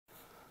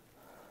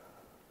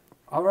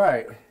All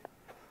right.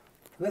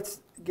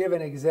 Let's give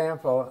an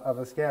example of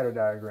a scatter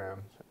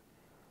diagram.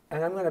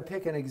 And I'm going to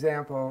pick an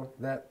example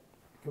that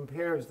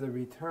compares the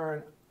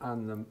return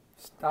on the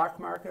stock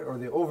market or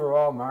the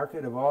overall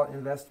market of all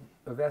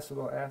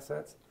investable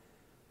assets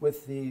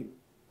with the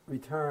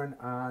return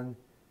on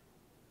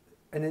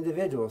an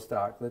individual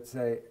stock, let's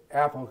say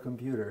Apple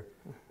Computer,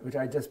 which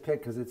I just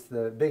picked because it's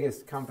the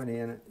biggest company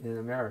in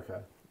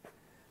America.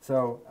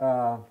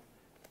 So,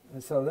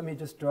 so let me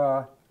just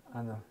draw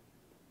on the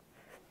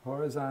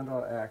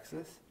horizontal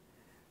axis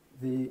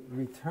the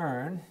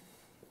return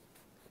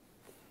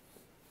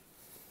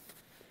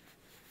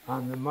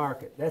on the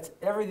market. That's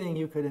everything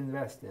you could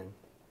invest in.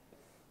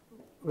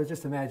 Let's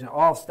just imagine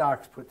all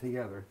stocks put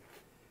together.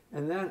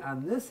 And then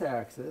on this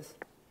axis,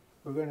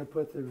 we're going to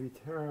put the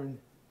return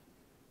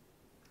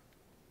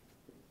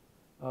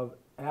of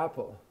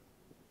Apple.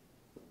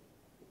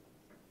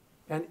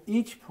 And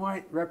each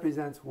point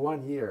represents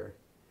 1 year.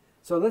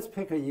 So let's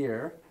pick a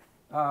year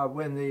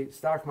when the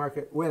stock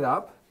market went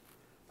up.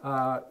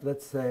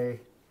 Let's say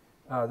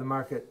the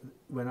market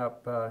went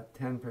up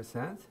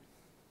 10%.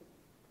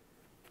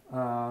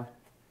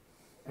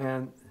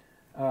 And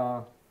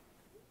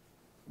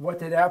what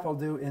did Apple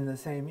do in the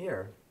same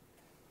year?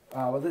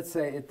 Well, let's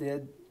say it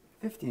did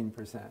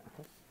 15%.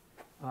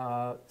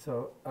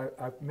 So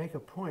I make a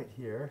point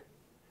here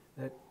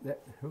that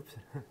oops,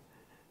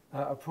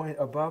 a point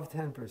above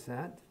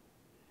 10%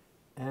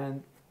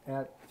 and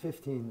at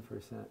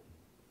 15%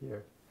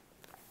 here.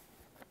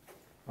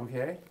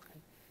 Okay?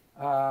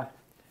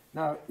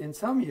 Now, in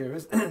some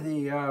years,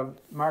 the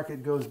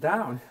market goes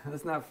down.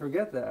 Let's not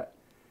forget that.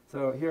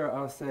 So here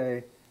I'll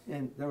say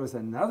there was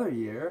another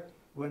year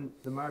when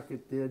the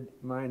market did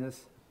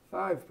minus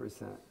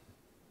 5%.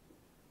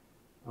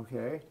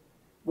 Okay?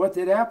 What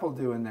did Apple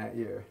do in that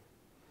year?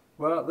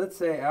 Well, let's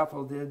say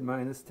Apple did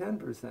minus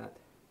 10%.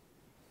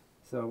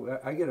 So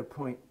I get a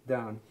point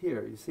down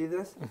here. You see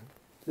this?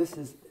 This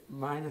is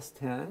minus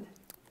 10,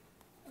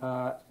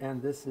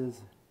 and this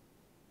is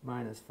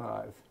minus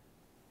 5.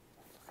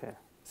 Okay.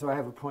 So I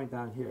have a point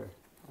down here.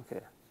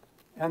 Okay.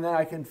 And then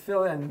I can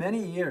fill in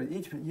many years.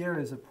 Each year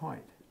is a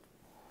point.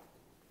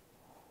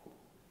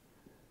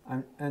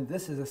 And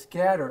this is a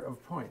scatter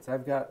of points.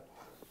 I've got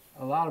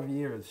a lot of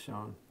years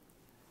shown.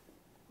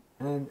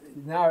 And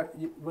now,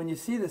 when you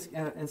see this,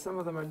 and some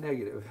of them are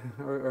negative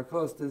or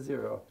close to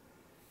 0,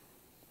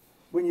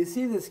 when you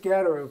see the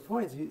scatter of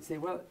points, you say,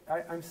 well,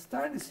 I'm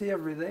starting to see a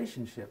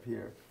relationship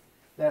here,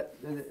 that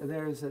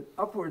there's an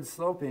upward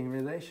sloping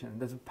relation.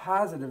 There's a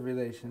positive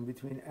relation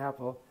between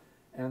Apple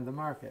and the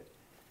market.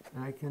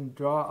 And I can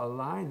draw a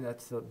line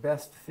that's the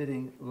best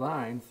fitting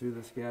line through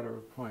the scatter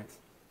of points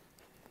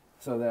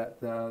so that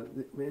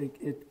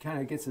it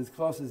kind of gets as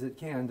close as it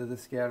can to the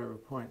scatter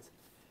of points.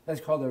 That's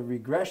called a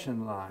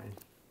regression line.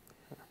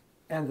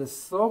 And the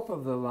slope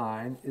of the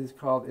line is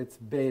called its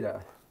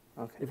beta.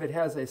 Okay. If it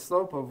has a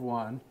slope of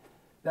 1,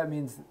 that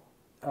means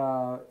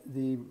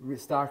the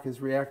stock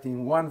is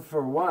reacting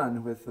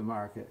 1-for-1 with the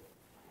market.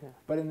 Yeah.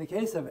 But in the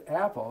case of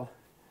Apple,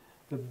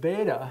 the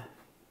beta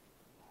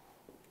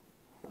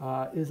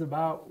is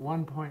about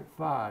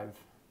 1.5.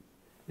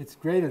 It's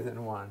greater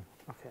than 1.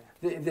 Okay.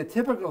 The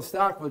typical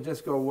stock will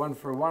just go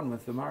 1-for-1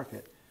 with the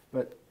market,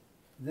 but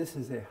this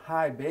is a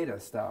high beta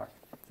stock,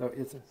 so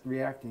it's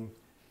reacting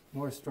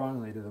more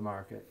strongly to the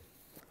market.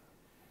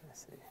 I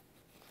see.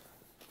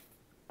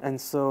 And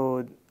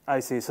so I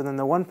see. So then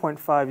the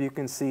 1.5 you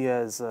can see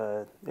as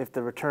if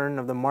the return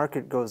of the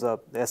market goes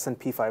up, the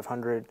S&P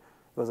 500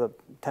 goes up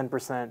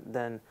 10%,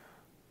 then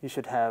you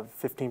should have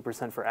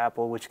 15% for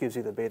Apple, which gives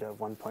you the beta of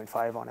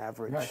 1.5 on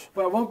average. Right.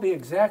 Well, it won't be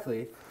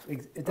exactly.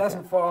 It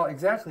doesn't fall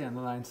exactly on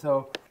the line.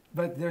 So,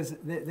 but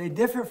they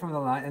differ from the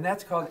line, and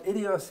that's called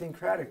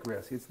idiosyncratic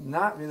risk. It's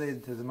not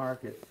related to the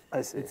market.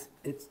 I see.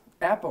 It's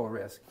Apple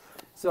risk.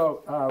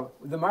 So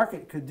the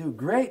market could do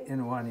great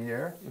in 1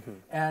 year,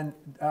 and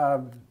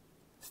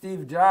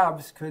Steve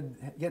Jobs could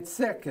get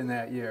sick in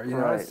that year. You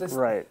know, it's just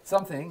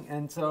something.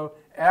 And so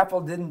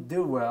Apple didn't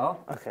do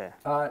well. Okay.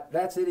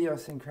 That's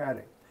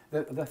idiosyncratic.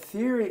 The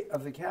theory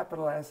of the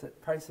capital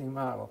asset pricing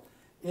model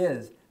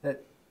is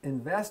that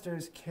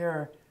investors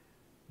care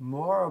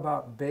more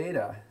about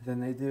beta than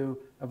they do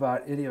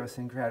about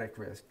idiosyncratic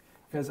risk.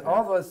 Because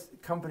all those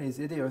companies'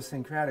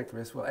 idiosyncratic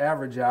risk will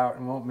average out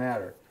and won't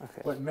matter.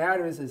 Okay. What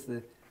matters is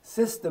the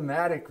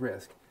systematic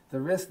risk, the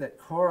risk that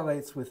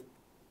correlates with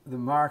the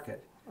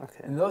market.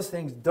 Okay. And those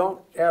things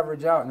don't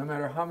average out no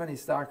matter how many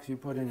stocks you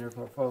put in your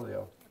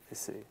portfolio. I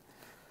see.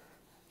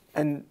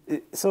 And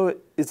so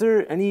is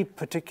there any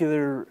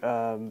particular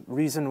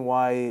reason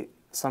why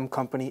some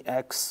company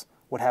X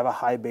would have a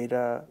high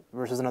beta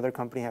versus another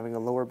company having a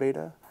lower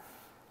beta?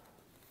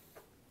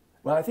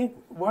 Well, I think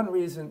one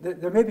reason,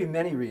 there may be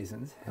many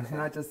reasons. It's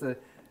not just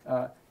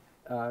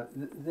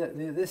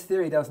this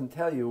theory doesn't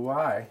tell you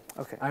why.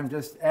 Okay. I'm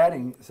just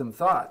adding some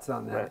thoughts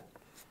on that. Right.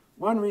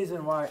 One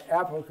reason why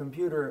Apple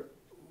Computer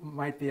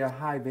might be a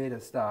high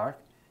beta stock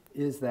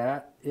is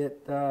that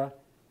it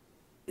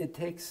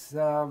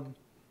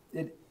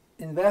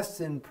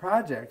invests in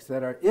projects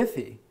that are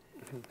iffy.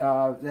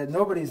 that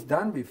nobody's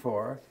done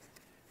before,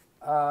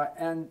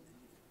 and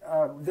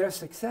their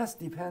success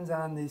depends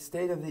on the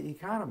state of the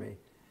economy.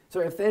 So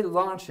if they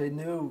launch a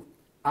new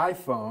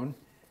iPhone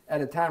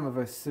at a time of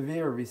a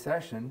severe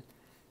recession,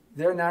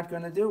 they're not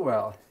going to do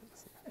well.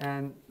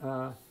 And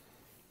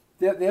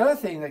the other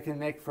thing that can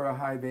make for a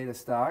high beta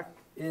stock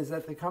is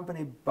that the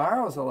company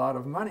borrows a lot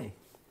of money.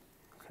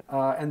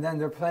 And then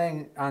they're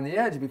playing on the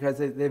edge because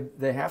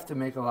they have to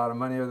make a lot of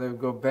money or they'll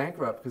go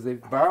bankrupt because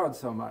they've borrowed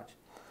so much.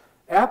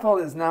 Apple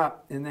is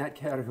not in that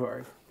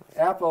category.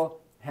 Apple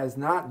has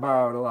not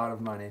borrowed a lot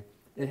of money.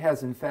 It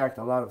has, in fact,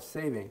 a lot of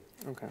saving.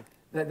 Okay.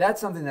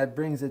 That's something that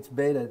brings its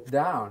beta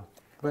down.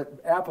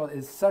 But Apple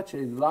is such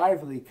a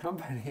lively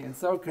company and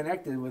so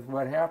connected with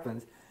what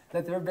happens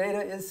that their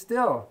beta is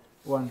still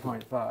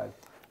 1.5. I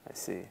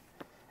see.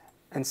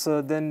 And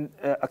so then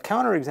a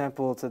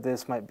counterexample to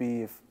this might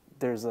be if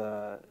there's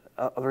a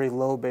very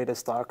low beta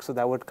stock, so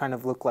that would kind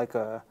of look like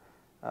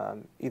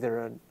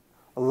either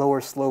a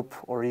lower slope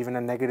or even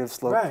a negative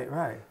slope. Right,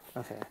 right.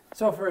 Okay.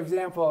 So for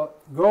example,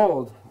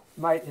 gold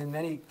might in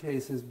many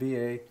cases be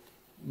a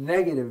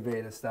negative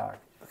beta stock.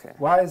 Okay.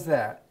 Why is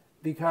that?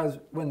 Because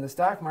when the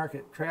stock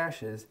market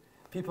crashes,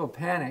 people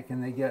panic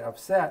and they get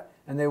upset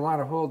and they want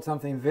to hold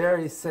something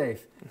very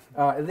safe.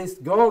 At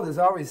least gold is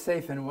always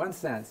safe in one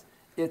sense.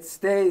 It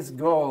stays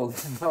gold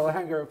no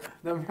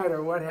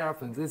matter what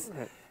happens.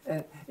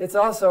 And it's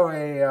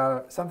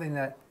also something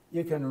that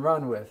you can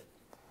run with.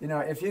 You know,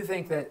 if you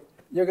think that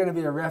you're going to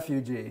be a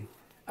refugee,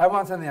 I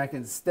want something I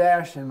can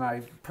stash in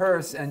my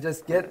purse and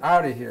just get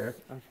out of here.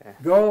 Okay.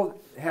 Gold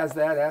has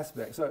that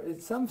aspect. So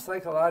it's some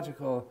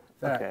psychological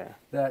fact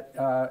that,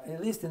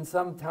 at least in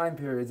some time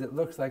periods, it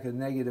looks like a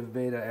negative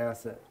beta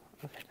asset.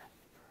 Okay.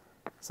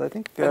 So I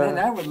think... and then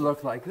that would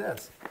look like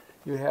this.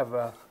 You have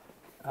a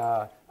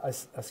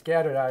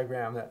scatter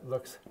diagram that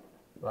looks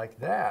like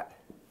that.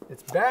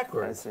 It's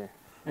backwards. I see.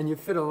 And you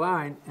fit a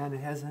line, and it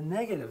has a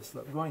negative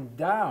slope going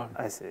down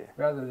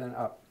rather than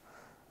up.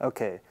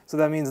 Okay. So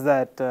that means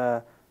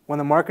that when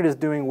the market is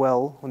doing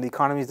well, when the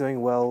economy is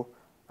doing well,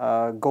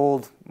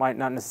 gold might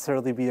not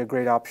necessarily be a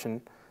great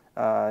option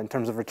in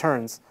terms of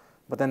returns.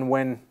 But then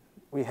when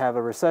we have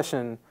a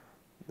recession,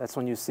 that's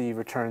when you see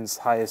returns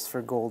highest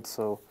for gold.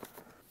 So,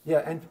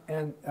 yeah,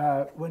 and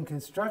when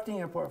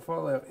constructing a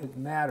portfolio, it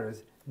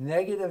matters.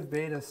 Negative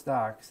beta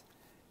stocks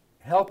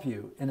help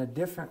you in a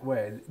different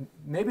way.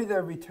 Maybe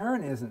their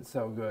return isn't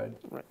so good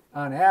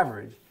on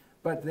average,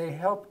 but they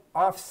help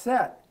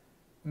offset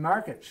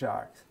market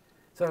shocks.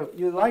 So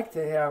you like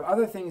to have,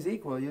 other things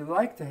equal, you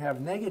like to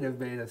have negative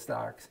beta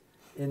stocks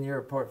in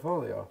your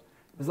portfolio,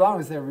 as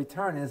long as their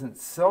return isn't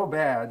so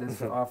bad as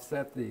to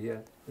offset the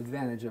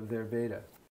advantage of their beta.